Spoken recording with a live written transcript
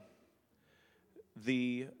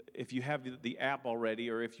if you have the app already,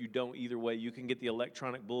 or if you don't, either way, you can get the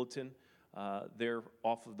electronic bulletin there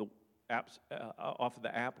off of the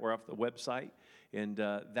app or off the website, and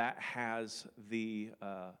that has the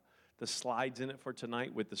slides in it for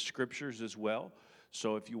tonight with the scriptures as well.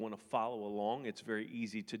 So if you want to follow along, it's very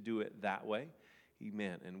easy to do it that way.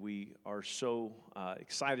 Amen. And we are so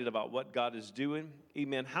excited about what God is doing.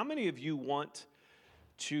 Amen. How many of you want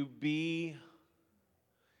to be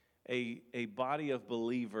a body of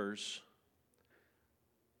believers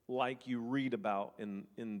like you read about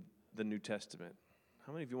in the New Testament?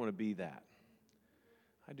 How many of you want to be that?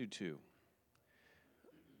 I do too.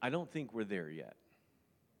 I don't think we're there yet.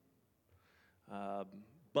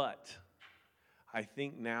 But I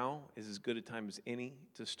think now is as good a time as any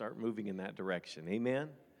to start moving in that direction. Amen?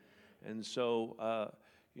 And so,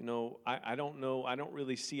 I don't know. I don't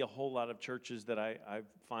really see a whole lot of churches that I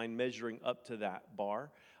find measuring up to that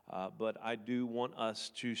bar. But I do want us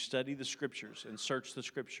to study the Scriptures and search the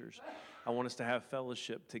Scriptures. I want us to have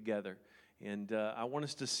fellowship together. And I want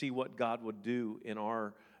us to see what God would do in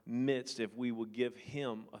our midst if we would give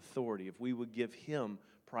Him authority, if we would give Him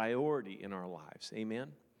priority in our lives. Amen?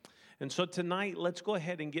 And so tonight, let's go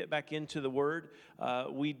ahead and get back into the Word.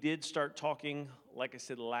 We did start talking, like I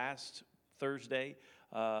said, last Thursday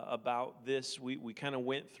about this. We kind of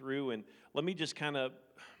went through, and let me just kind of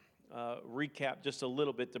recap just a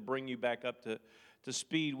little bit to bring you back up to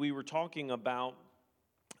speed. We were talking about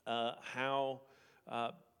how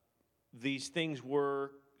these things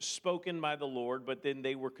were spoken by the Lord, but then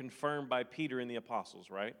they were confirmed by Peter and the apostles,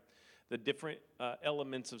 right? The different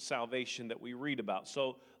elements of salvation that we read about.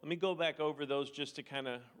 So let me go back over those just to kind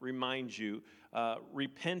of remind you.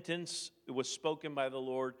 Repentance was spoken by the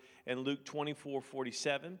Lord in Luke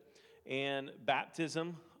 24:47, and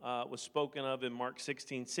baptism was spoken of in Mark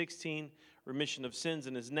 16:16. Remission of sins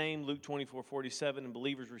in His name, Luke 24:47, and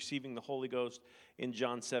believers receiving the Holy Ghost in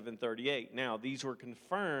John 7:38. Now, these were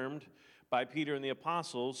confirmed by Peter and the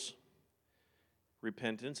apostles.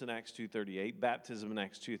 Repentance in Acts 2:38, baptism in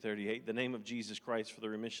Acts 2:38, the name of Jesus Christ for the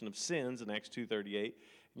remission of sins in Acts 2:38,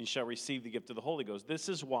 and you shall receive the gift of the Holy Ghost. This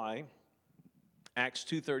is why Acts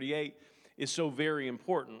 2:38 is so very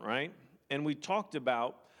important, right? And we talked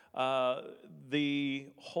about the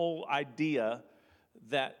whole idea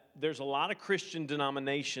that there's a lot of Christian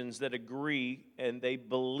denominations that agree and they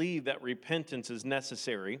believe that repentance is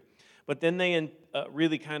necessary, but then they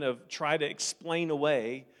really kind of try to explain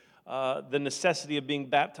away the necessity of being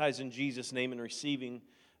baptized in Jesus' name and receiving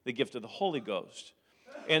the gift of the Holy Ghost.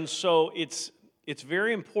 And so it's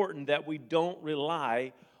very important that we don't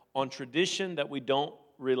rely on tradition, that we don't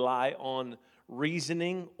rely on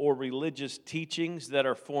reasoning or religious teachings that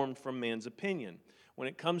are formed from man's opinion. When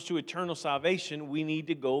it comes to eternal salvation, we need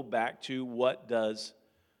to go back to what does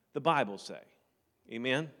the Bible say.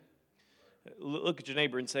 Amen? Look at your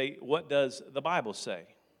neighbor and say, what does the Bible say?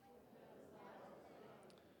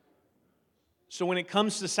 So when it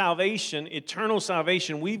comes to salvation, eternal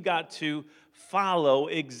salvation, we've got to follow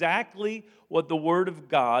exactly what the Word of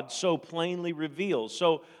God so plainly reveals.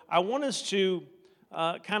 So I want us to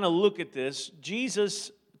kind of look at this.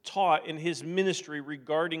 Jesus taught in His ministry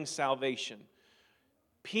regarding salvation.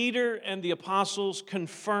 Peter and the apostles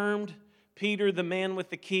confirmed. Peter, the man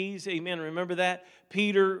with the keys, amen, remember that?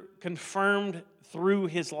 Peter confirmed through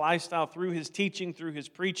his lifestyle, through his teaching, through his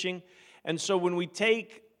preaching. And so when we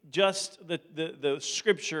take just the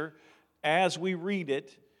Scripture as we read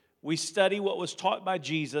it, we study what was taught by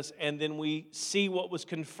Jesus, and then we see what was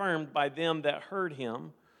confirmed by them that heard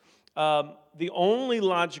Him. The only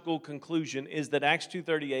logical conclusion is that Acts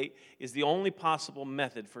 2:38 is the only possible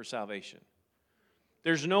method for salvation.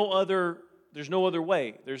 There's no other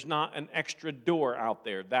way. There's not an extra door out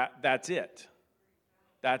there. That's it.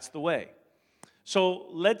 That's the way. So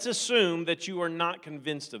let's assume that you are not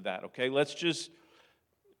convinced of that, okay? We'll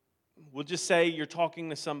just say you're talking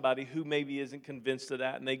to somebody who maybe isn't convinced of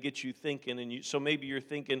that, and they get you thinking, and so maybe you're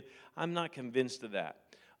thinking, I'm not convinced of that.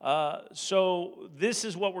 So this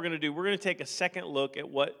is what we're going to do. We're going to take a second look at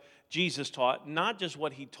what Jesus taught, not just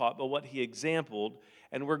what He taught, but what He exampled,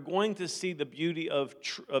 and we're going to see the beauty of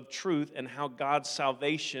truth and how God's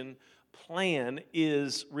salvation plan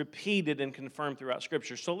is repeated and confirmed throughout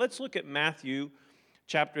Scripture. So let's look at Matthew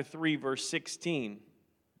chapter 3, verse 16.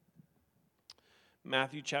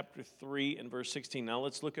 Matthew chapter 3 and verse 16. Now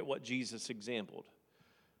let's look at what Jesus exampled.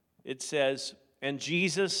 It says, and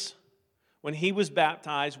Jesus, when He was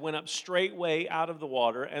baptized, went up straightway out of the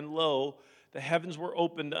water, and lo, the heavens were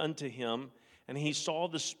opened unto Him, and He saw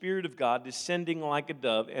the Spirit of God descending like a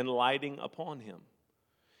dove and lighting upon Him.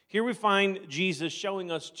 Here we find Jesus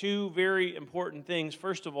showing us two very important things.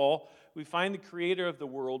 First of all, we find the creator of the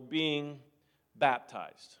world being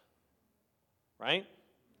baptized, right?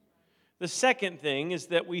 The second thing is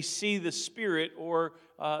that we see the Spirit, or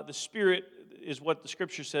the Spirit is what the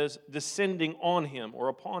Scripture says, descending on him or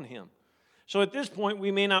upon him. So at this point,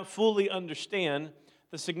 we may not fully understand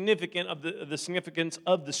the significance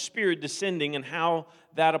of the Spirit descending and how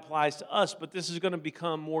that applies to us, but this is going to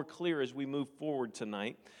become more clear as we move forward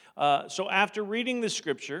tonight. So after reading the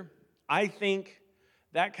Scripture, I think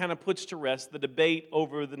that kind of puts to rest the debate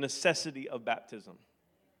over the necessity of baptism.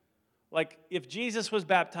 Like, if Jesus was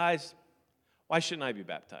baptized, why shouldn't I be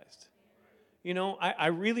baptized? You know, I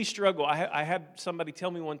really struggle. I had somebody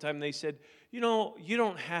tell me one time, they said, you know, you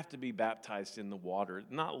don't have to be baptized in the water,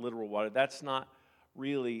 not literal water. That's not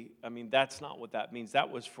really, that's not what that means.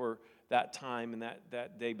 That was for that time and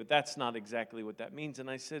that day, but that's not exactly what that means. And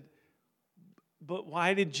I said, but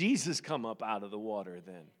why did Jesus come up out of the water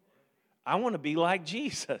then? I want to be like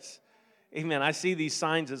Jesus. Amen. I see these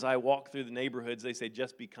signs as I walk through the neighborhoods. They say,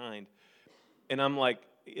 just be kind. And I'm like,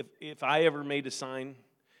 if I ever made a sign,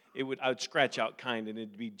 I would scratch out kind, and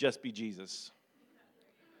it'd be just be Jesus.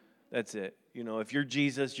 That's it. You know, if you're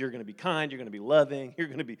Jesus, you're going to be kind, you're going to be loving, you're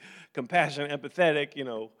going to be compassionate, empathetic,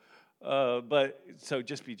 but so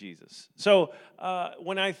just be Jesus. So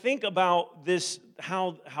when I think about this,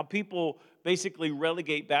 how people basically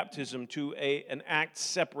relegate baptism to an act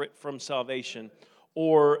separate from salvation,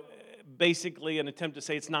 or basically an attempt to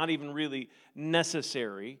say it's not even really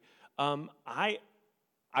necessary, I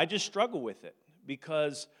just struggle with it,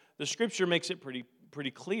 because the Scripture makes it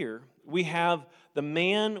pretty clear. We have the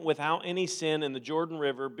man without any sin in the Jordan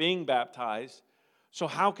River being baptized. So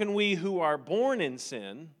how can we who are born in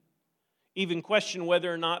sin even question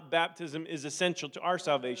whether or not baptism is essential to our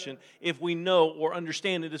salvation if we know or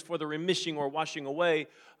understand it is for the remission or washing away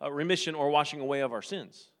of our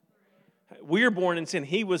sins? We are born in sin.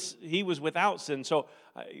 He was without sin. So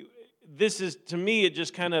this is, to me, it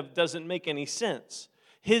just kind of doesn't make any sense.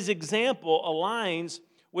 His example aligns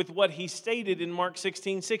with what he stated in Mark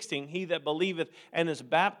 16:16. He that believeth and is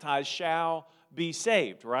baptized shall be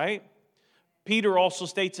saved, right? Peter also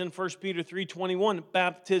states in 1 Peter 3:21,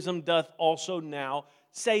 baptism doth also now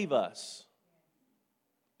save us.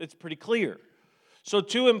 It's pretty clear. So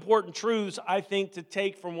two important truths, I think, to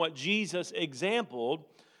take from what Jesus exampled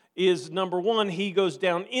is, number one, he goes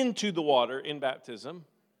down into the water in baptism.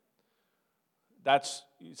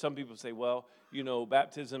 Some people say, well,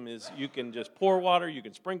 baptism is, you can just pour water, you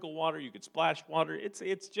can sprinkle water, you can splash water.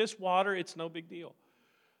 It's just water. It's no big deal.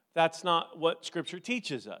 That's not what Scripture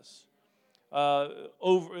teaches us.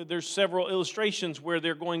 There's several illustrations where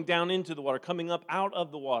they're going down into the water, coming up out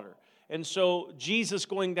of the water. And so Jesus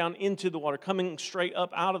going down into the water, coming straight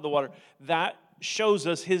up out of the water, that shows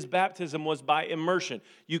us his baptism was by immersion.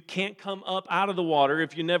 You can't come up out of the water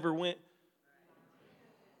if you never went.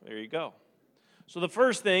 There you go. So that's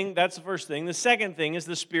the first thing. The second thing is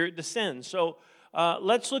the Spirit descends. So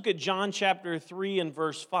let's look at John chapter 3 and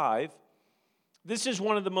verse 5. This is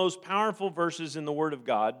one of the most powerful verses in the Word of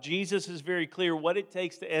God. Jesus is very clear what it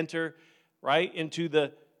takes to enter, right, into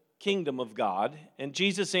the kingdom of God. And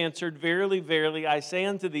Jesus answered, verily, verily, I say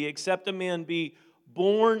unto thee, except a man be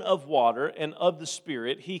born of water and of the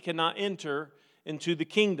Spirit, he cannot enter into the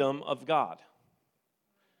kingdom of God.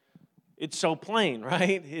 It's so plain,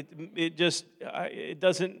 right? It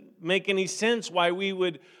doesn't make any sense why we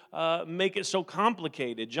would make it so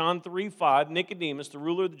complicated. John 3:5, Nicodemus, the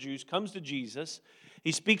ruler of the Jews, comes to Jesus.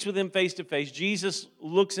 He speaks with him face to face. Jesus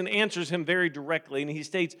looks and answers him very directly, and he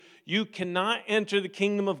states, you cannot enter the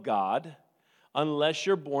kingdom of God unless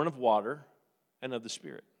you're born of water and of the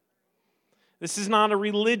Spirit. This is not a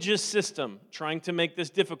religious system trying to make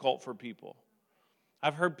this difficult for people.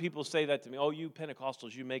 I've heard people say that to me. Oh, you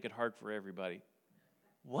Pentecostals, you make it hard for everybody.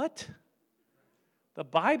 What? If the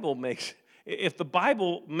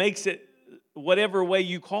Bible makes it whatever way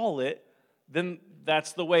you call it, then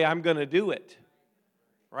that's the way I'm going to do it.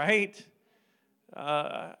 Right?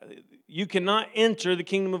 You cannot enter the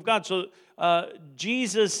kingdom of God. So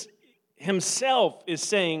Jesus himself is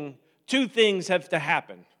saying two things have to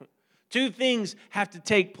happen. Two things have to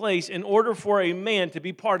take place in order for a man to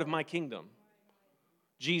be part of my kingdom.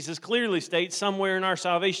 Jesus clearly states somewhere in our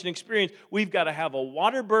salvation experience, we've got to have a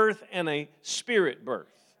water birth and a spirit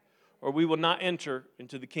birth, or we will not enter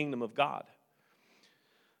into the kingdom of God.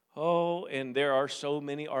 Oh, and there are so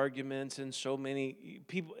many arguments and so many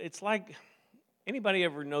people. It's like, anybody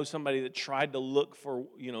ever know somebody that tried to look for,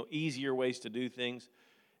 easier ways to do things?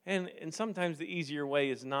 And sometimes the easier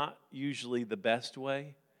way is not usually the best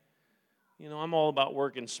way. I'm all about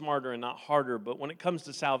working smarter and not harder, but when it comes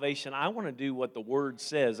to salvation, I want to do what the Word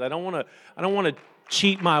says. I don't want to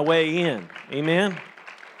cheat my way in. Amen?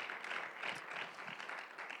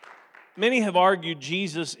 Many have argued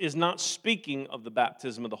Jesus is not speaking of the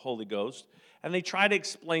baptism of the Holy Ghost, and they try to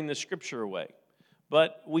explain the Scripture away.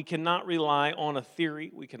 But we cannot rely on a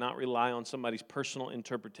theory. We cannot rely on somebody's personal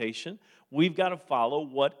interpretation. We've got to follow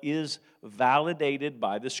what is validated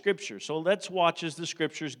by the Scripture. So let's watch as the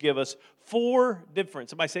Scriptures give us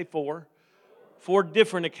somebody say four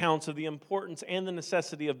different accounts of the importance and the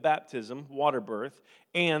necessity of baptism, water birth,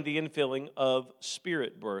 and the infilling of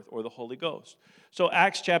Spirit birth, or the Holy Ghost. So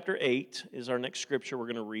Acts chapter 8 is our next Scripture we're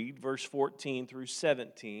going to read, verse 14 through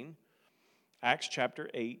 17. Acts chapter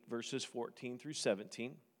 8, verses 14 through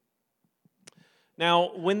 17.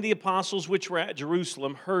 Now, when the apostles which were at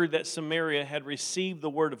Jerusalem heard that Samaria had received the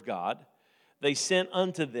word of God, they sent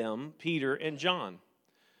unto them Peter and John,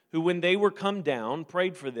 who when they were come down,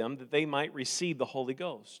 prayed for them that they might receive the Holy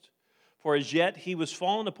Ghost. For as yet he was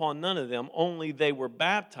fallen upon none of them, only they were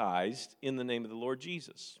baptized in the name of the Lord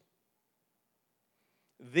Jesus.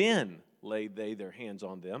 Then laid they their hands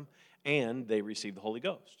on them, and they received the Holy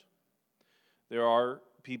Ghost. There are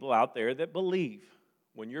people out there that believe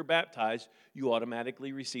when you're baptized, you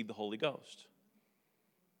automatically receive the Holy Ghost.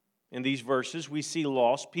 In these verses, we see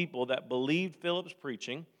lost people that believed Philip's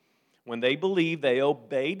preaching. When they believed, they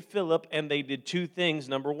obeyed Philip, and they did two things.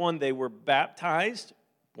 Number one, they were baptized,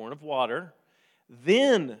 born of water.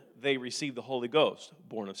 Then they received the Holy Ghost,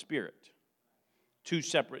 born of Spirit. Two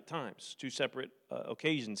separate times, two separate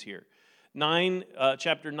occasions here.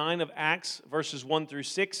 Chapter 9 of Acts, verses 1 through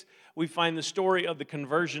 6, we find the story of the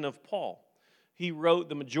conversion of Paul. He wrote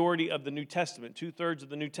the majority of the New Testament. 2/3 of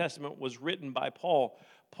the New Testament was written by Paul.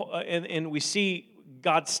 And we see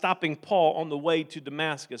God stopping Paul on the way to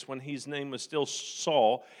Damascus when his name was still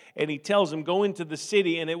Saul. And he tells him, go into the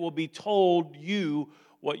city and it will be told you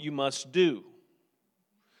what you must do.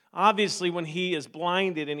 Obviously, when he is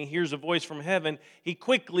blinded and he hears a voice from heaven, he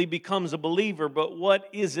quickly becomes a believer. But what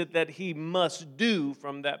is it that he must do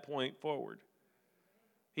from that point forward?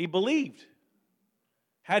 He believed.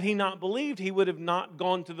 Had he not believed, he would have not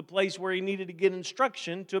gone to the place where he needed to get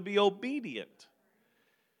instruction to be obedient.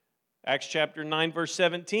 Acts chapter 9, verse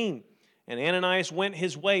 17. And Ananias went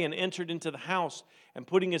his way and entered into the house, and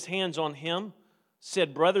putting his hands on him,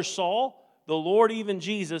 said, Brother Saul, the Lord, even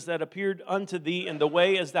Jesus, that appeared unto thee in the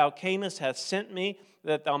way as thou camest, hath sent me,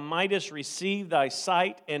 that thou mightest receive thy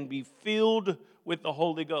sight and be filled with the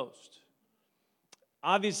Holy Ghost.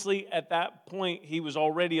 Obviously, at that point, he was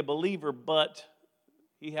already a believer, but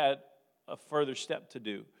he had a further step to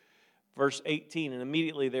do. Verse 18, and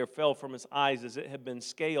immediately there fell from his eyes as it had been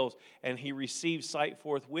scales, and he received sight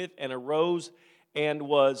forthwith, and arose and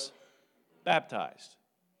was baptized.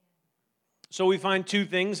 So we find two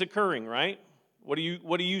things occurring, right? What are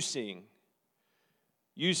you seeing?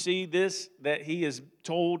 You see this, that he is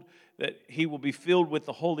told that he will be filled with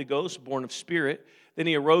the Holy Ghost, born of Spirit. Then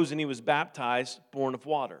he arose and he was baptized, born of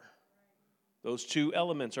water. Those two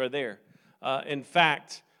elements are there. In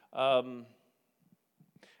fact, I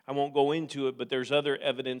won't go into it, but there's other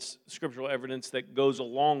evidence, scriptural evidence that goes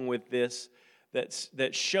along with this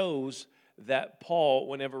that shows that Paul,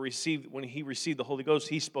 when he received the Holy Ghost,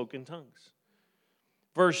 he spoke in tongues.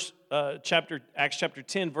 Acts chapter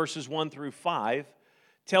 10, verses 1 through 5,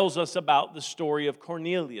 tells us about the story of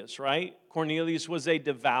Cornelius, right? Cornelius was a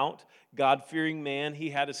devout, God-fearing man. He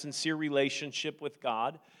had a sincere relationship with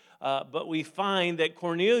God. But we find that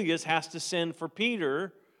Cornelius has to send for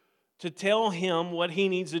Peter to tell him what he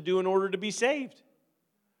needs to do in order to be saved.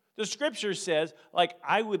 The scripture says,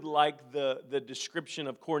 I would like the description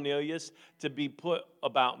of Cornelius to be put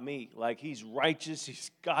about me. Like he's righteous,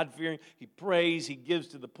 he's God-fearing, he prays, he gives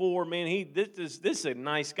to the poor. Man, this is a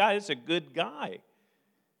nice guy, this is a good guy.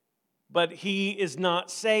 But he is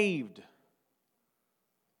not saved.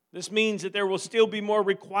 This means that there will still be more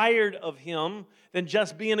required of him than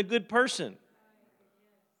just being a good person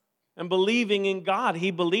and believing in God.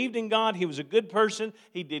 He believed in God. He was a good person.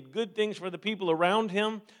 He did good things for the people around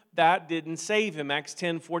him. That didn't save him. Acts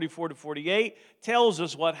 10, 44 to 48 tells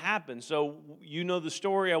us what happened. So you know the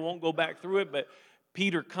story. I won't go back through it, but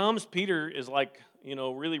Peter comes. Peter is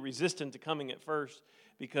really resistant to coming at first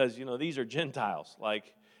because, these are Gentiles.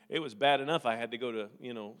 It was bad enough I had to go to,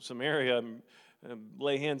 Samaria and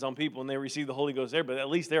lay hands on people and they receive the Holy Ghost there, but at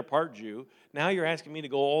least they're part Jew. Now you're asking me to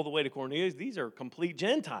go all the way to Cornelius. These are complete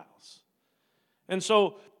Gentiles. And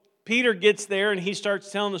so Peter gets there and he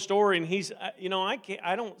starts telling the story, and he's,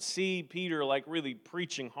 I don't see Peter really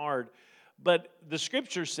preaching hard, but the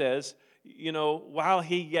scripture says, while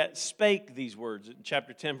he yet spake these words, in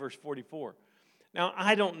chapter 10, verse 44. Now,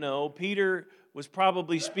 I don't know. Peter was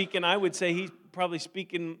probably speaking, I would say he's probably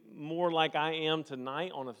speaking more like I am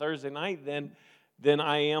tonight on a Thursday night than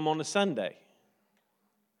I am on a Sunday.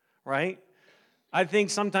 Right? I think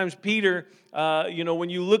sometimes Peter, when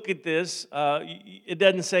you look at this, it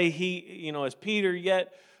doesn't say he, as Peter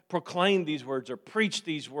yet proclaimed these words or preached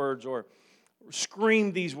these words or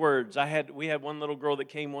screamed these words. We had one little girl that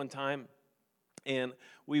came one time, and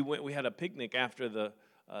we had a picnic after the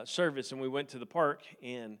service, and we went to the park,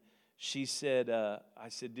 and she said, I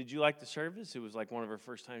said, "Did you like the service?" It was like one of her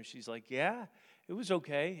first times. She's like, "Yeah, it was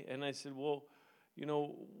okay." And I said, "Well,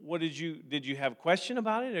 what did you have a question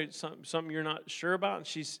about it, or something you're not sure about?" And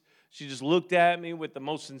she just looked at me with the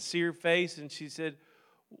most sincere face, and she said,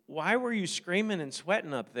 "Why were you screaming and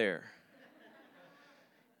sweating up there?"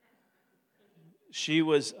 She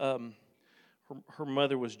was, her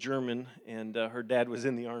mother was German, and her dad was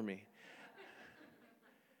in the army.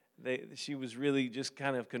 She was really just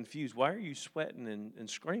kind of confused. Why are you sweating and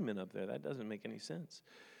screaming up there? That doesn't make any sense.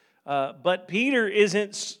 But Peter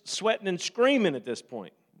isn't sweating and screaming at this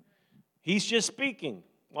point. He's just speaking.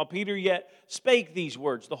 While Peter yet spake these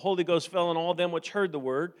words, the Holy Ghost fell on all them which heard the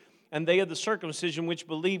word, and they of the circumcision which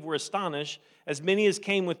believed were astonished, as many as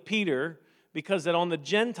came with Peter, because that on the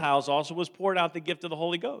Gentiles also was poured out the gift of the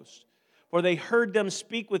Holy Ghost. For they heard them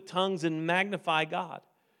speak with tongues and magnify God.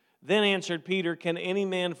 Then answered Peter, "Can any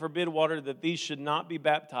man forbid water that these should not be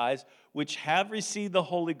baptized, which have received the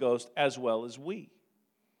Holy Ghost as well as we?"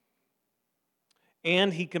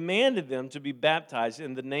 And he commanded them to be baptized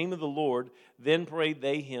in the name of the Lord. Then prayed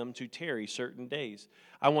they him to tarry certain days.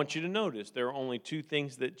 I want you to notice there are only two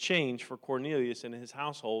things that change for Cornelius and his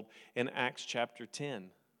household in Acts chapter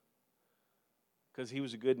 10. Because he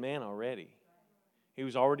was a good man already. He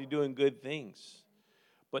was already doing good things.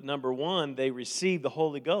 But number one, they received the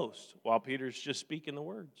Holy Ghost while Peter's just speaking the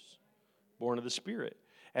words, born of the Spirit.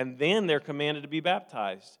 And then they're commanded to be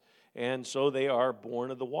baptized. And so they are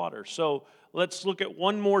born of the water. So let's look at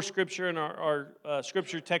one more scripture in our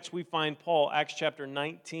scripture text. We find Paul, Acts chapter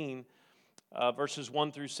 19, verses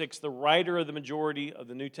 1 through 6. The writer of the majority of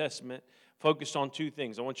the New Testament focused on two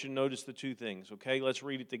things. I want you to notice the two things, okay? Let's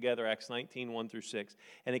read it together, Acts 19, 1 through 6.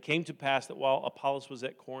 And it came to pass that while Apollos was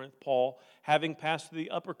at Corinth, Paul, having passed through the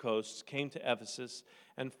upper coasts, came to Ephesus,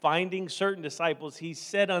 and finding certain disciples, he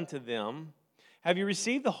said unto them, "Have you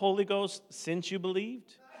received the Holy Ghost since you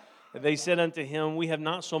believed?" And they said unto him, "We have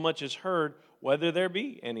not so much as heard whether there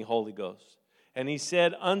be any Holy Ghost." And he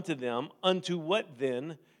said unto them, "Unto what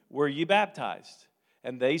then were ye baptized?"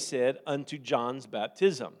 And they said, "Unto John's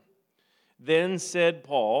baptism." Then said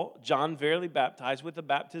Paul, "John verily baptized with the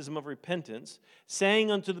baptism of repentance, saying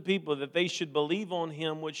unto the people that they should believe on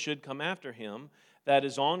him which should come after him, that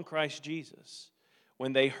is on Christ Jesus."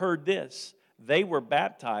 When they heard this, they were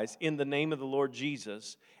baptized in the name of the Lord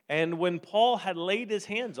Jesus. And when Paul had laid his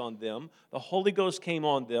hands on them, the Holy Ghost came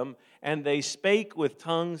on them, and they spake with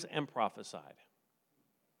tongues and prophesied.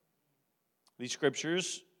 These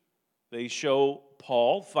scriptures, they show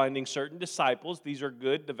Paul finding certain disciples. These are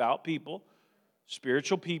good, devout people,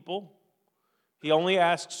 spiritual people. He only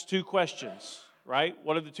asks two questions, right?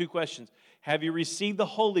 What are the two questions? Have you received the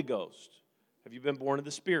Holy Ghost? Have you been born of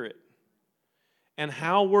the Spirit? And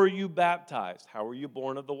how were you baptized? How were you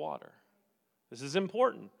born of the water? This is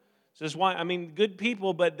important. This is why, good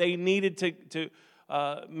people, but they needed to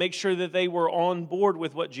make sure that they were on board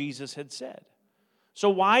with what Jesus had said. So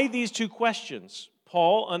why these two questions?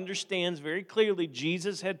 Paul understands very clearly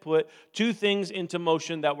Jesus had put two things into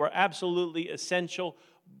motion that were absolutely essential: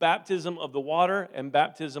 baptism of the water and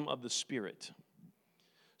baptism of the Spirit.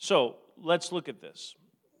 So let's look at this.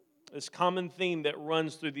 This common theme that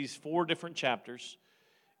runs through these 4 different chapters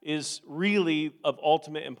is really of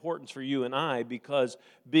ultimate importance for you and I, because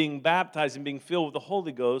being baptized and being filled with the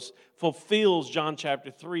Holy Ghost fulfills John chapter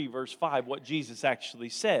 3, verse 5, what Jesus actually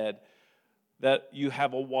said, that you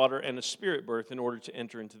have a water and a spirit birth in order to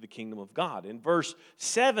enter into the kingdom of God. In verse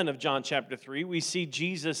 7 of John chapter 3, we see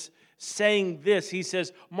Jesus saying this. He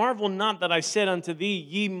says, "Marvel not that I said unto thee,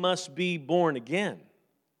 ye must be born again."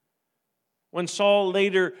 When Saul,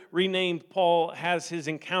 later renamed Paul, has his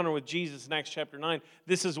encounter with Jesus in Acts chapter 9,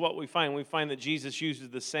 this is what we find. We find that Jesus uses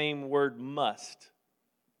the same word, must.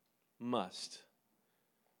 Must.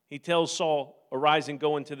 He tells Saul, "Arise and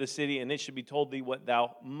go into the city, and it should be told thee what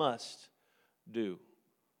thou must do."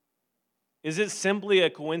 Is it simply a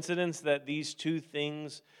coincidence that these two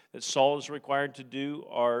things that Saul is required to do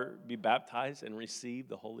are be baptized and receive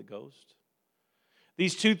the Holy Ghost?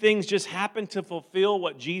 These two things just happen to fulfill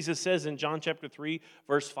what Jesus says in John chapter 3,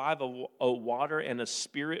 verse 5, a water and a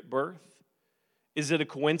spirit birth. Is it a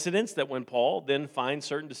coincidence that when Paul then finds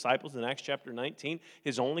certain disciples in Acts chapter 19,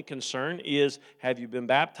 his only concern is, have you been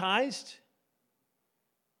baptized?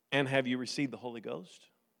 And have you received the Holy Ghost?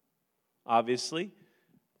 Obviously,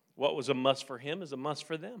 what was a must for him is a must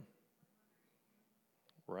for them.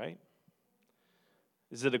 Right?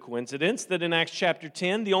 Is it a coincidence that in Acts chapter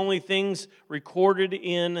 10, the only things recorded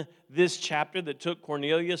in this chapter that took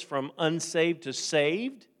Cornelius from unsaved to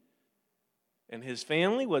saved and his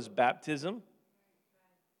family was baptism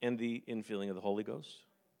and the infilling of the Holy Ghost?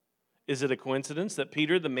 Is it a coincidence that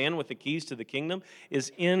Peter, the man with the keys to the kingdom,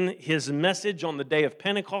 is in his message on the day of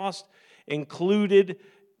Pentecost included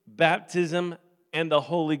baptism and the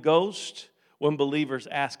Holy Ghost when believers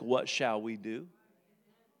ask, what shall we do?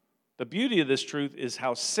 The beauty of this truth is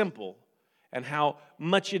how simple and how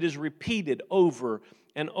much it is repeated over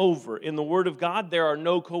and over. In the Word of God, there are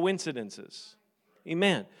no coincidences.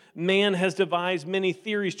 Amen. Man has devised many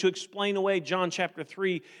theories to explain away John chapter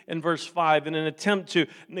 3 and verse 5 in an attempt to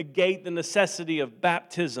negate the necessity of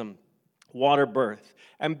baptism, water birth,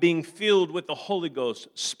 and being filled with the Holy Ghost,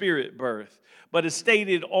 spirit birth. But as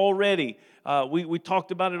stated already, we talked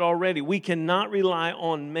about it already, we cannot rely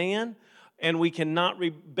on man, and we cannot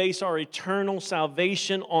base our eternal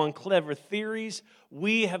salvation on clever theories.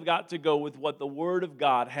 We have got to go with what the Word of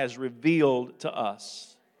God has revealed to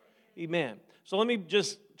us. Amen. So let me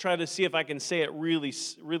just try to see if I can say it really,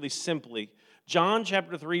 really simply. John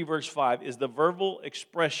chapter 3, verse 5 is the verbal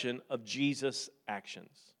expression of Jesus'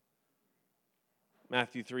 actions.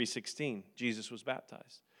 Matthew 3:16, Jesus was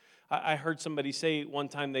baptized. I heard somebody say one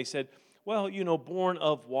time, they said, well, you know, born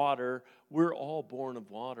of water, we're all born of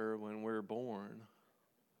water when we're born.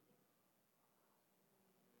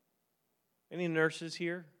 Any nurses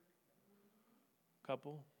here?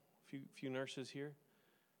 Couple? Few nurses here?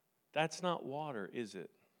 That's not water, is it?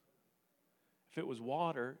 If it was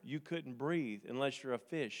water, you couldn't breathe unless you're a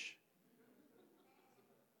fish.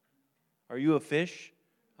 Are you a fish?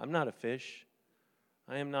 I'm not a fish.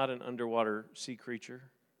 I am not an underwater sea creature.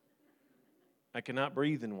 I cannot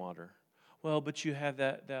breathe in water. Well, but you have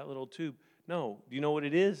that little tube. No. Do you know what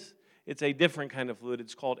it is? It's a different kind of fluid.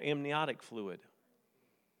 It's called amniotic fluid.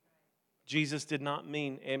 Jesus did not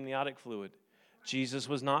mean amniotic fluid. Jesus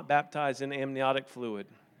was not baptized in amniotic fluid.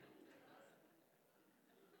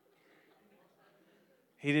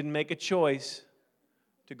 He didn't make a choice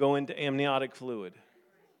to go into amniotic fluid.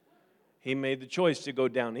 He made the choice to go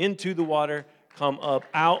down into the water, come up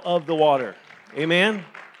out of the water. Amen?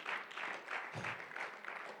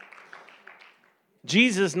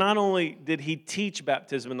 Jesus, not only did he teach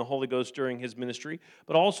baptism in the Holy Ghost during his ministry,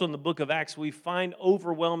 but also in the book of Acts, we find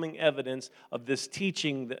overwhelming evidence of this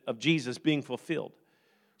teaching of Jesus being fulfilled.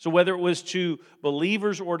 So whether it was to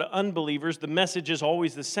believers or to unbelievers, the message is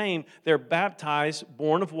always the same. They're baptized,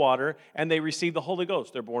 born of water, and they receive the Holy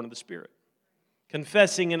Ghost. They're born of the Spirit.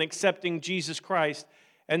 Confessing and accepting Jesus Christ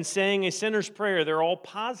and saying a sinner's prayer, they're all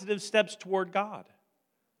positive steps toward God.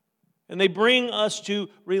 And they bring us to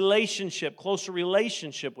relationship, closer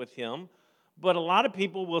relationship with Him. But a lot of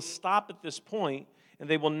people will stop at this point and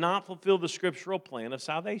they will not fulfill the scriptural plan of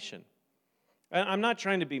salvation. I'm not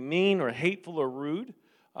trying to be mean or hateful or rude,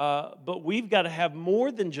 but we've got to have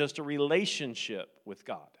more than just a relationship with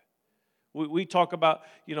God. We talk about,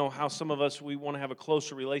 how some of us, we want to have a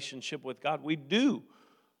closer relationship with God. We do,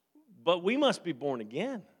 but we must be born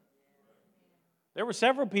again. There were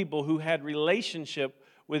several people who had relationship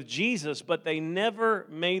with Jesus, but they never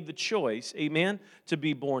made the choice, amen, to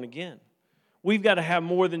be born again. We've got to have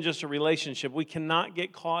more than just a relationship. We cannot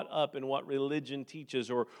get caught up in what religion teaches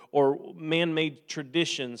or man-made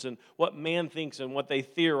traditions and what man thinks and what they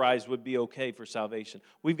theorize would be okay for salvation.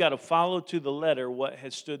 We've got to follow to the letter what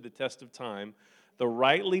has stood the test of time, the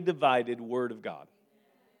rightly divided Word of God.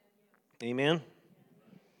 Amen?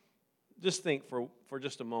 Just think for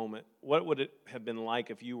just a moment, what would it have been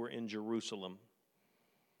like if you were in Jerusalem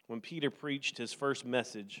when Peter preached his first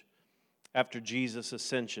message after Jesus'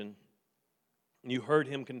 ascension? You heard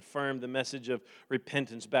him confirm the message of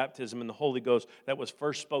repentance, baptism, and the Holy Ghost that was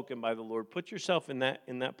first spoken by the Lord. Put yourself in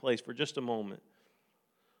that place for just a moment.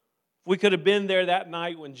 If we could have been there that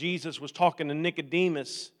night when Jesus was talking to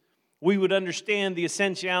Nicodemus, we would understand the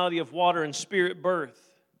essentiality of water and spirit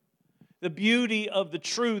birth. The beauty of the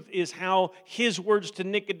truth is how his words to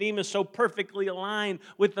Nicodemus so perfectly align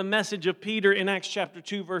with the message of Peter in Acts chapter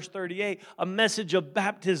 2, verse 38, a message of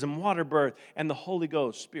baptism, water birth, and the Holy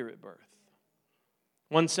Ghost, spirit birth.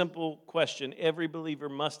 One simple question every believer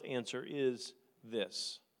must answer is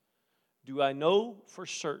this: do I know for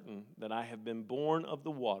certain that I have been born of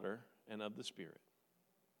the water and of the Spirit?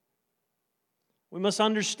 We must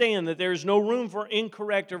understand that there is no room for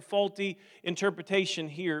incorrect or faulty interpretation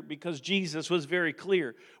here because Jesus was very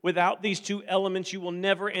clear. Without these two elements, you will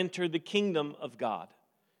never enter the kingdom of God.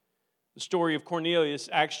 The story of Cornelius,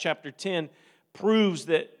 Acts chapter 10, proves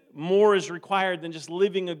that more is required than just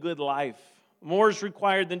living a good life. More is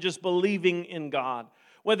required than just believing in God.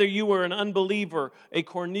 Whether you were an unbeliever, a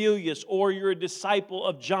Cornelius, or you're a disciple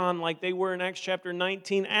of John like they were in Acts chapter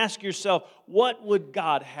 19, ask yourself, what would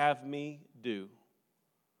God have me do?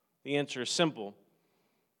 The answer is simple.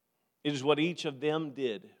 It is what each of them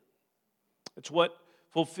did. It's what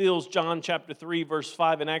fulfills John chapter 3, verse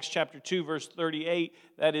 5, and Acts chapter 2, verse 38.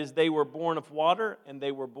 That is, they were born of water and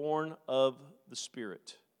they were born of the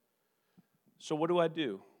Spirit. So what do I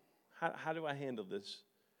do? How do I handle this?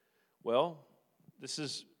 Well, this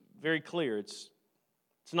is very clear. It's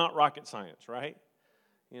not rocket science, right?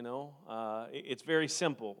 It's very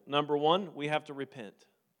simple. Number one, we have to repent.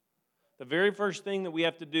 The very first thing that we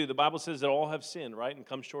have to do, the Bible says that all have sinned, right, and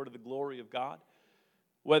come short of the glory of God.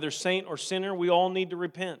 Whether saint or sinner, we all need to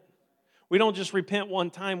repent. We don't just repent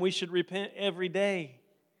one time. We should repent every day.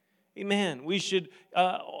 Amen. We should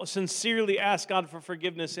sincerely ask God for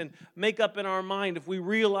forgiveness and make up in our mind if we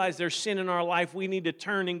realize there's sin in our life, we need to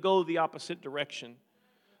turn and go the opposite direction.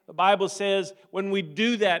 The Bible says when we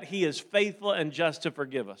do that, He is faithful and just to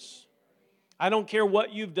forgive us. I don't care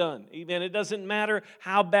what you've done. Amen. It doesn't matter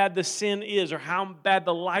how bad the sin is or how bad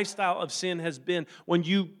the lifestyle of sin has been. When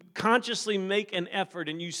you consciously make an effort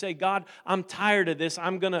and you say, God, I'm tired of this.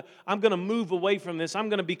 I'm gonna move away from this. I'm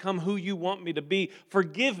gonna become who you want me to be.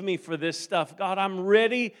 Forgive me for this stuff. God, I'm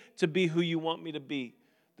ready to be who you want me to be.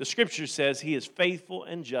 The Scripture says He is faithful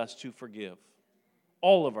and just to forgive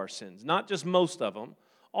all of our sins, not just most of them,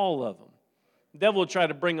 all of them. The devil will try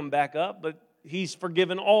to bring them back up, but He's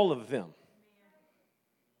forgiven all of them.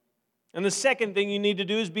 And the second thing you need to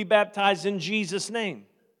do is be baptized in Jesus' name.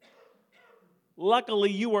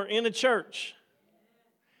 Luckily, you are in a church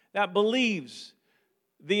that believes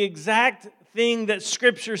the exact thing that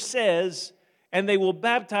Scripture says, and they will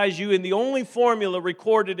baptize you in the only formula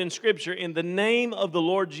recorded in Scripture, in the name of the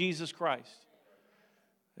Lord Jesus Christ.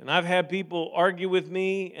 And I've had people argue with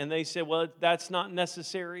me, and they say, well, that's not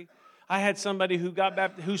necessary. I had somebody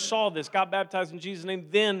who saw this, got baptized in Jesus' name,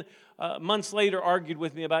 then months later argued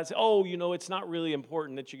with me about it. Said, it's not really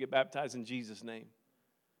important that you get baptized in Jesus' name.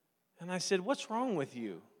 And I said, what's wrong with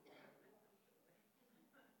you?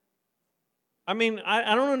 I mean,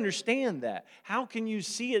 I don't understand that. How can you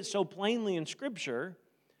see it so plainly in Scripture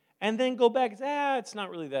and then go back and say, it's not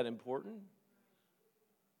really that important?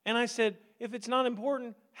 And I said, if it's not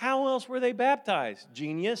important, how else were they baptized?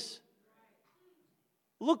 Genius.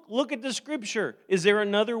 Look at the Scripture. Is there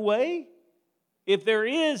another way? If there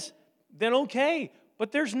is, then okay,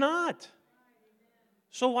 but there's not.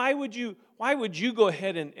 So why would you go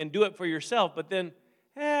ahead and do it for yourself, but then,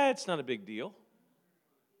 it's not a big deal?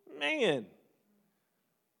 Man,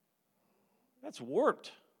 that's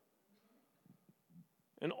warped.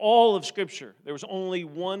 In all of Scripture, there was only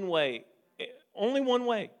one way anyone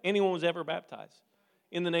was ever baptized,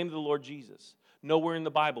 in the name of the Lord Jesus. Nowhere in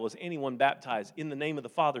the Bible is anyone baptized in the name of the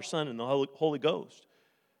Father, Son, and the Holy Ghost.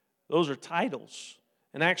 Those are titles.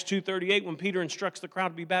 In Acts 2:38, when Peter instructs the crowd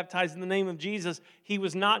to be baptized in the name of Jesus, he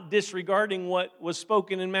was not disregarding what was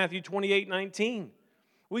spoken in Matthew 28:19.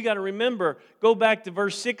 We got to remember, go back to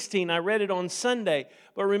verse 16. I read it on Sunday.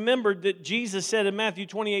 But remember that Jesus said in Matthew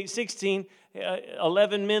 28:16,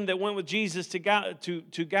 11 men that went with Jesus to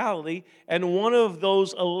Galilee, and one of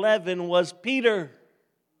those 11 was Peter.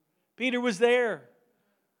 Peter was there.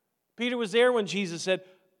 Peter was there when Jesus said,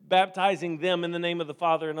 baptizing them in the name of the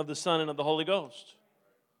Father and of the Son and of the Holy Ghost.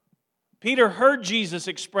 Peter heard Jesus'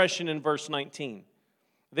 expression in verse 19.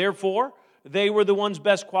 Therefore, they were the ones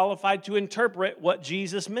best qualified to interpret what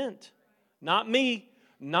Jesus meant. Not me,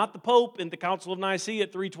 not the Pope in the Council of Nicaea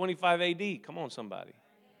at 325 AD. Come on, somebody.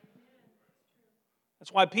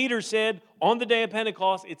 That's why Peter said on the day of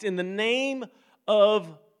Pentecost, it's in the name of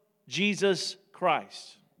Jesus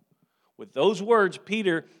Christ. With those words,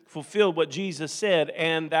 Peter fulfilled what Jesus said,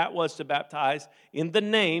 and that was to baptize in the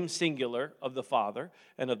name, singular, of the Father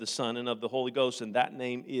and of the Son and of the Holy Ghost, and that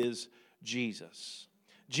name is Jesus.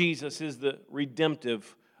 Jesus is the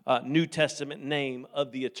redemptive New Testament name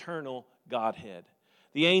of the eternal Godhead.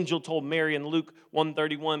 The angel told Mary in Luke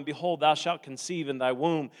 1:31, behold, thou shalt conceive in thy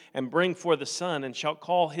womb and bring forth a son, and shalt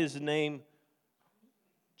call his name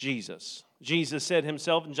Jesus. Jesus said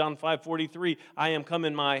himself in John 5:43, I am come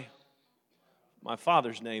in my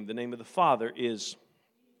Father's name. The name of the Father is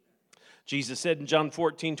Jesus said in John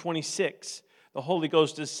 14:26, the Holy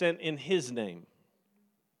Ghost is sent in his name.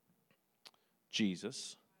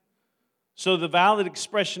 Jesus. So the valid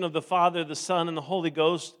expression of the Father, the Son, and the Holy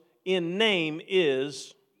Ghost in name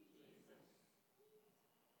is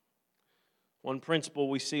one principle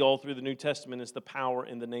we see all through the New Testament is the power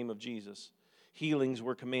in the name of Jesus. Healings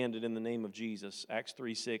were commanded in the name of Jesus, Acts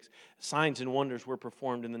 3:6. Signs and wonders were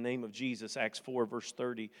performed in the name of Jesus, Acts 4, verse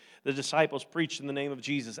 30. The disciples preached in the name of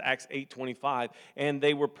Jesus, Acts 8:25. And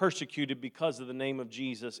they were persecuted because of the name of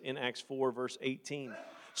Jesus in Acts 4, verse 18.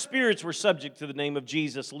 Spirits were subject to the name of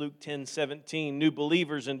Jesus, Luke 10:17. New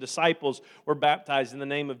believers and disciples were baptized in the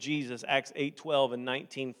name of Jesus, Acts 8:12 and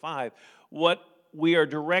 19:5. What we are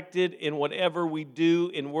directed in whatever we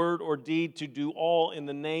do in word or deed to do all in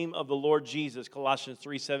the name of the Lord Jesus, Colossians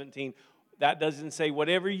 3:17. That doesn't say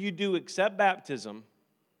whatever you do except baptism.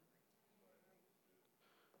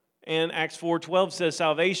 And Acts 4:12 says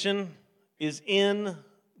salvation is in,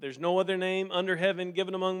 there's no other name under heaven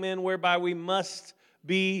given among men whereby we must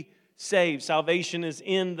be saved. Salvation is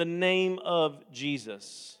in the name of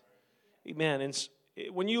Jesus. Amen. And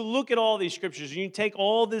when you look at all these scriptures and you take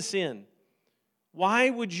all this in, why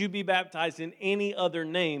would you be baptized in any other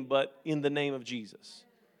name but in the name of Jesus?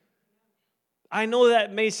 I know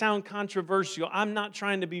that may sound controversial. I'm not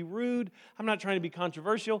trying to be rude. I'm not trying to be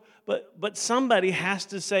controversial. But somebody has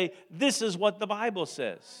to say, this is what the Bible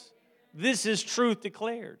says. This is truth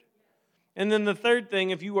declared. And then the third thing,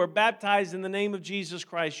 if you are baptized in the name of Jesus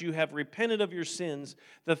Christ, you have repented of your sins.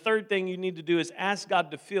 The third thing you need to do is ask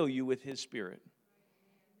God to fill you with His Spirit.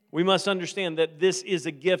 We must understand that this is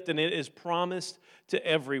a gift and it is promised to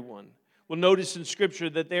everyone. We'll notice in Scripture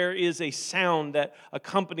that there is a sound that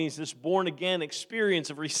accompanies this born-again experience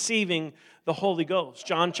of receiving the Holy Ghost.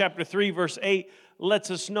 John chapter 3, verse 8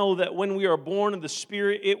 lets us know that when we are born of the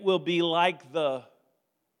Spirit, it will be like the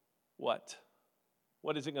what?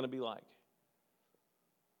 What is it going to be like?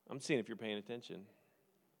 I'm seeing if you're paying attention.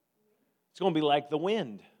 It's going to be like the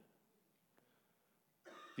wind.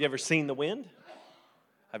 Have you ever seen the wind?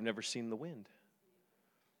 I've never seen the wind.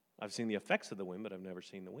 I've seen the effects of the wind, but I've never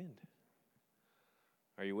seen the wind.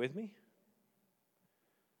 Are you with me?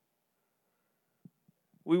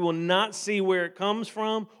 We will not see where it comes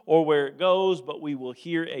from or where it goes, but we will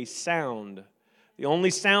hear a sound. The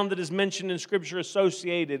only sound that is mentioned in Scripture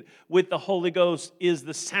associated with the Holy Ghost is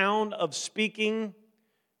the sound of speaking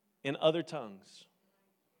in other tongues.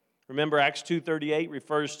 Remember, Acts 2:38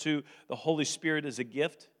 refers to the Holy Spirit as a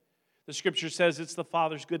gift. The Scripture says it's the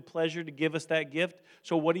Father's good pleasure to give us that gift.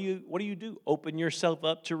 So what do you do? Open yourself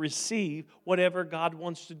up to receive whatever God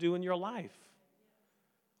wants to do in your life.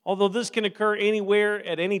 Although this can occur anywhere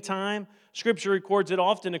at any time, Scripture records it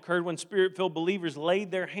often occurred when Spirit-filled believers laid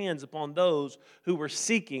their hands upon those who were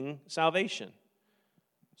seeking salvation.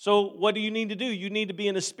 So what do you need to do? You need to be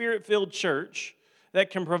in a Spirit-filled church that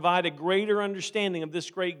can provide a greater understanding of this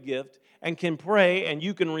great gift and can pray and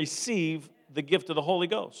you can receive the gift of the Holy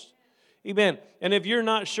Ghost. Amen. And if you're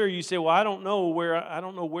not sure, you say, well, I don't know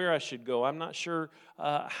where I should go. I'm not sure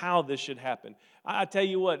how this should happen. I tell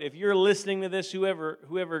you what, if you're listening to this,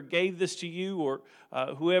 whoever gave this to you or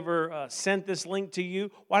whoever sent this link to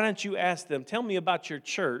you, why don't you ask them, tell me about your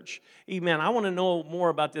church. Amen. I want to know more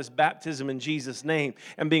about this baptism in Jesus' name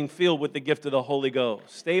and being filled with the gift of the Holy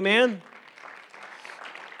Ghost. Amen.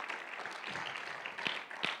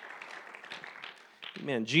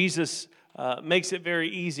 Amen. Jesus makes it very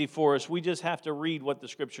easy for us. We just have to read what the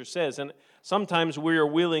Scripture says. And sometimes we are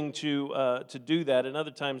willing to do that. And other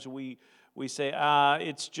times we say,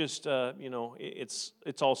 it's just,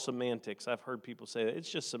 it's all semantics. I've heard people say that. It's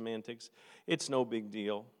just semantics. It's no big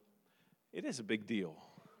deal. It is a big deal.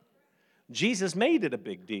 Jesus made it a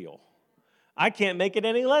big deal. I can't make it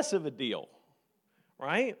any less of a deal.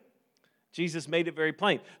 Right? Jesus made it very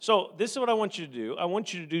plain. So this is what I want you to do. I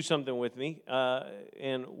want you to do something with me,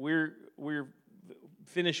 and we're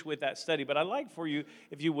finished with that study. But I'd like for you,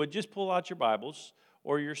 if you would, just pull out your Bibles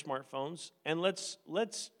or your smartphones, and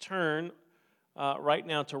let's turn right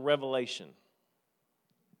now to Revelation.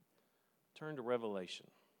 Turn to Revelation.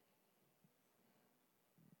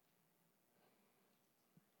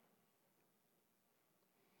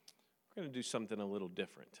 We're going to do something a little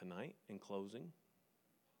different tonight in closing.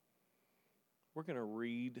 We're going to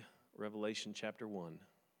read Revelation chapter 1.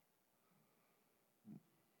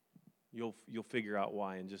 You'll figure out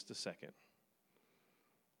why in just a second.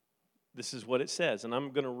 This is what it says, and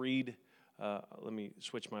I'm going to read, let me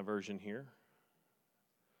switch my version here.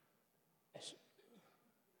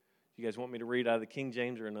 You guys want me to read out of the King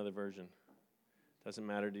James or another version? Doesn't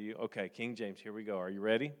matter to you? Okay, King James, here we go. Are you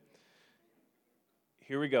ready?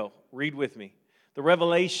 Here we go. Read with me. The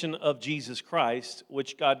revelation of Jesus Christ,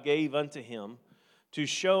 which God gave unto him, to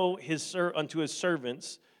show unto his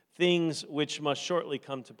servants things which must shortly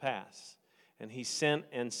come to pass. And he sent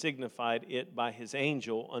and signified it by his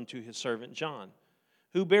angel unto his servant John,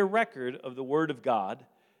 who bear record of the word of God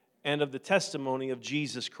and of the testimony of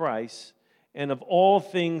Jesus Christ and of all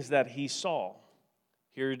things that he saw.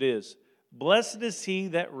 Here it is. Blessed is he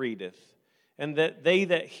that readeth, and that they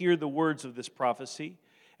that hear the words of this prophecy,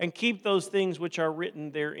 and keep those things which are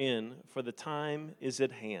written therein, for the time is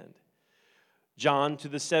at hand. John, to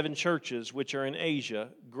the 7 churches which are in Asia,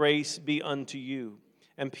 grace be unto you,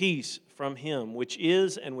 and peace from him which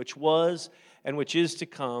is, and which was, and which is to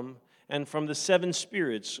come, and from the 7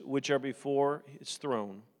 spirits which are before his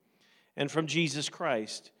throne, and from Jesus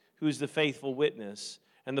Christ, who is the faithful witness,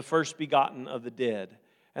 and the first begotten of the dead,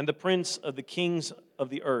 and the prince of the kings of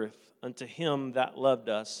the earth, unto him that loved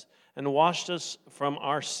us, and washed us from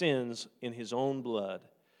our sins in his own blood,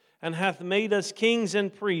 and hath made us kings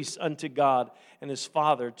and priests unto God and his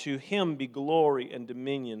Father. To him be glory and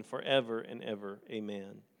dominion forever and ever.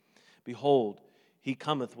 Amen. Behold, he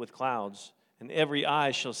cometh with clouds, and every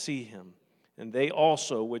eye shall see him, and they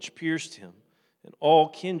also which pierced him, and all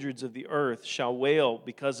kindreds of the earth shall wail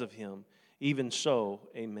because of him. Even so,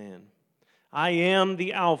 amen. I am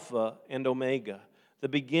the Alpha and Omega, the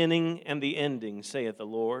beginning and the ending, saith the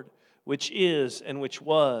Lord, which is, and which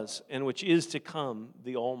was, and which is to come,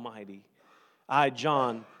 the Almighty. I,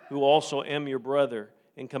 John, who also am your brother,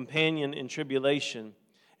 and companion in tribulation,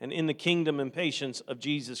 and in the kingdom and patience of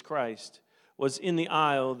Jesus Christ, was in the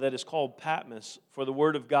isle that is called Patmos for the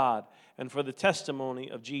word of God, and for the testimony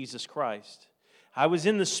of Jesus Christ. I was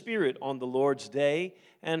in the Spirit on the Lord's day,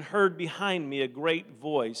 and heard behind me a great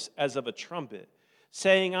voice as of a trumpet,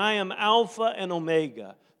 saying, I am Alpha and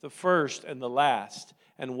Omega, the first and the last.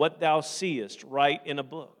 And what thou seest, write in a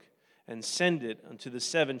book, and send it unto the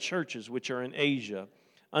 7 churches which are in Asia,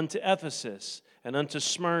 unto Ephesus, and unto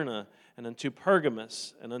Smyrna, and unto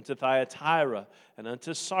Pergamos, and unto Thyatira, and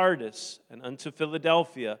unto Sardis, and unto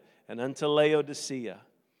Philadelphia, and unto Laodicea.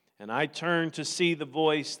 And I turned to see the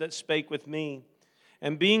voice that spake with me.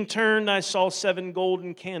 And being turned, I saw 7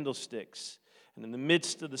 golden candlesticks. And in the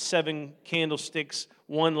midst of the 7 candlesticks,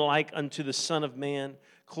 one like unto the Son of Man,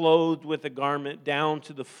 clothed with a garment down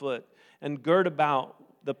to the foot, and girt about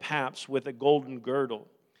the paps with a golden girdle.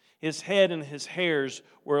 His head and his hairs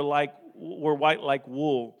were white like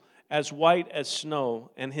wool, as white as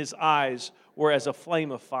snow, and his eyes were as a flame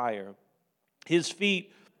of fire. His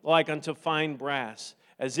feet like unto fine brass,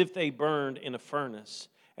 as if they burned in a furnace,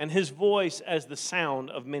 and his voice as the sound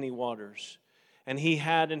of many waters. And he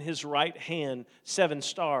had in his right hand 7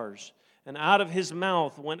 stars, and out of his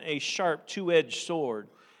mouth went a sharp 2-edged sword,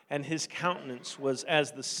 and his countenance was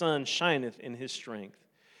as the sun shineth in his strength.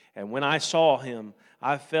 And when I saw him,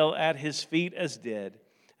 I fell at his feet as dead.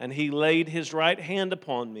 And he laid his right hand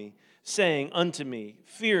upon me, saying unto me,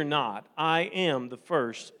 Fear not, I am the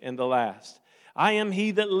first and the last. I am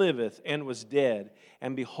he that liveth and was dead,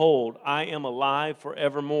 and behold, I am alive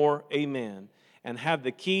forevermore. Amen. And have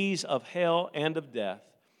the keys of hell and of death.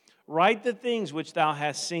 Write the things which thou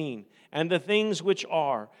hast seen, and the things which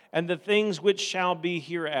are, and the things which shall be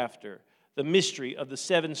hereafter, the mystery of the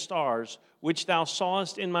 7 stars, which thou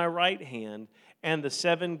sawest in my right hand, and the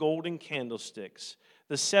 7 golden candlesticks.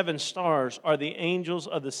 The 7 stars are the angels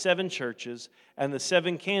of the 7 churches, and the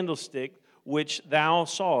 7 candlesticks which thou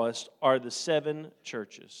sawest are the 7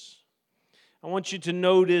 churches. I want you to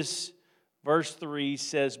notice verse 3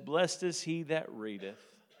 says, Blessed is he that readeth,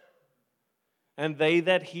 and they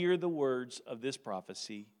that hear the words of this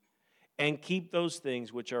prophecy, and keep those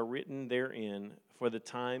things which are written therein, for the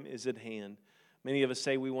time is at hand. Many of us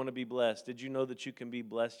say we want to be blessed. Did you know that you can be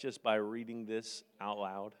blessed just by reading this out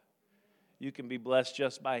loud? You can be blessed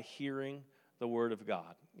just by hearing the word of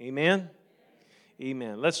God. Amen?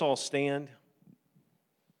 Amen. Let's all stand.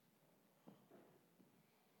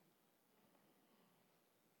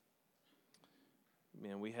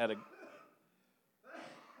 Man, we had a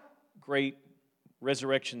great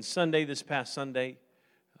Resurrection Sunday this past Sunday.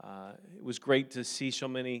 It was great to see so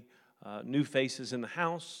many new faces in the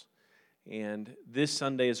house. And this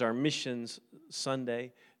Sunday is our Missions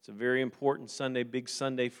Sunday. It's a very important Sunday, big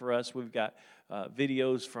Sunday for us. We've got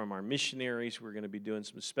videos from our missionaries. We're going to be doing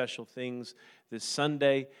some special things this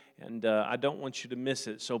Sunday, and I don't want you to miss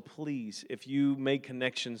it. So please, if you made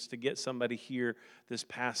connections to get somebody here this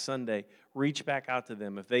past Sunday, reach back out to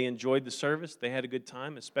them. If they enjoyed the service, they had a good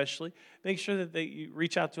time especially, make sure that you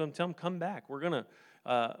reach out to them, tell them, come back. We're going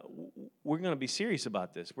to be serious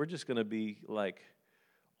about this. We're just going to be like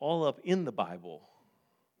all up in the Bible.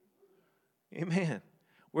 Amen.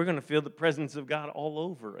 We're going to feel the presence of God all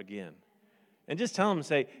over again. And just tell them,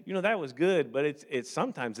 say, that was good, but it's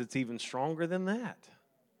sometimes it's even stronger than that.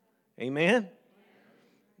 Amen?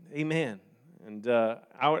 Amen. And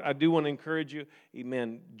I do want to encourage you,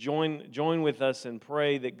 amen, join with us and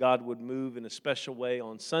pray that God would move in a special way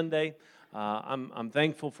on Sunday. I'm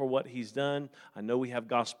thankful for what He's done. I know we have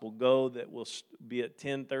Gospel Go that will be at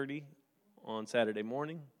 10:30 on Saturday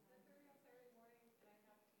morning.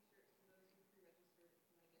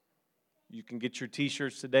 You can get your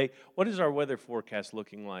T-shirts today. What is our weather forecast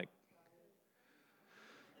looking like?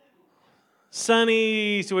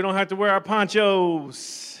 Sunny, so we don't have to wear our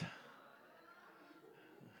ponchos.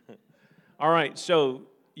 All right, so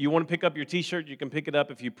you want to pick up your T-shirt, you can pick it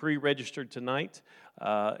up if you pre-registered tonight.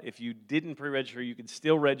 If you didn't pre-register, you can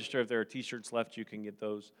still register. If there are T-shirts left, you can get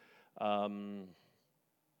those.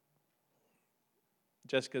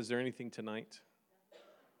 Jessica, is there anything tonight?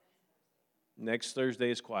 Next Thursday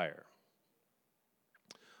is choir.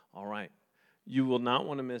 All right. You will not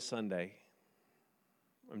want to miss Sunday.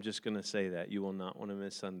 I'm just going to say that. You will not want to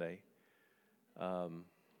miss Sunday.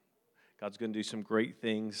 God's going to do some great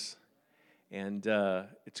things, and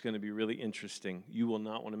it's going to be really interesting. You will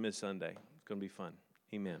not want to miss Sunday. It's going to be fun.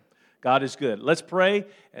 Amen. God is good. Let's pray,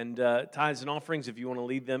 and tithes and offerings, if you want to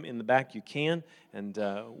leave them in the back, you can, and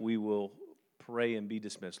we will pray and be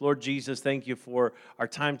dismissed. Lord Jesus, thank you for our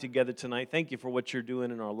time together tonight. Thank you for what you're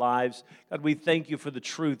doing in our lives. God, we thank you for the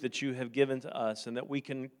truth that you have given to us and that we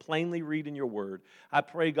can plainly read in your word. I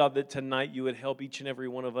pray, God, that tonight you would help each and every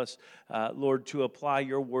one of us, Lord, to apply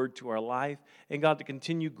your word to our life and, God, to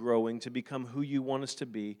continue growing, to become who you want us to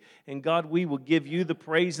be. And, God, we will give you the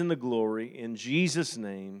praise and the glory in Jesus'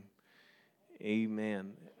 name.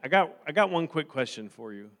 Amen. I got one quick question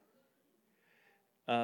for you.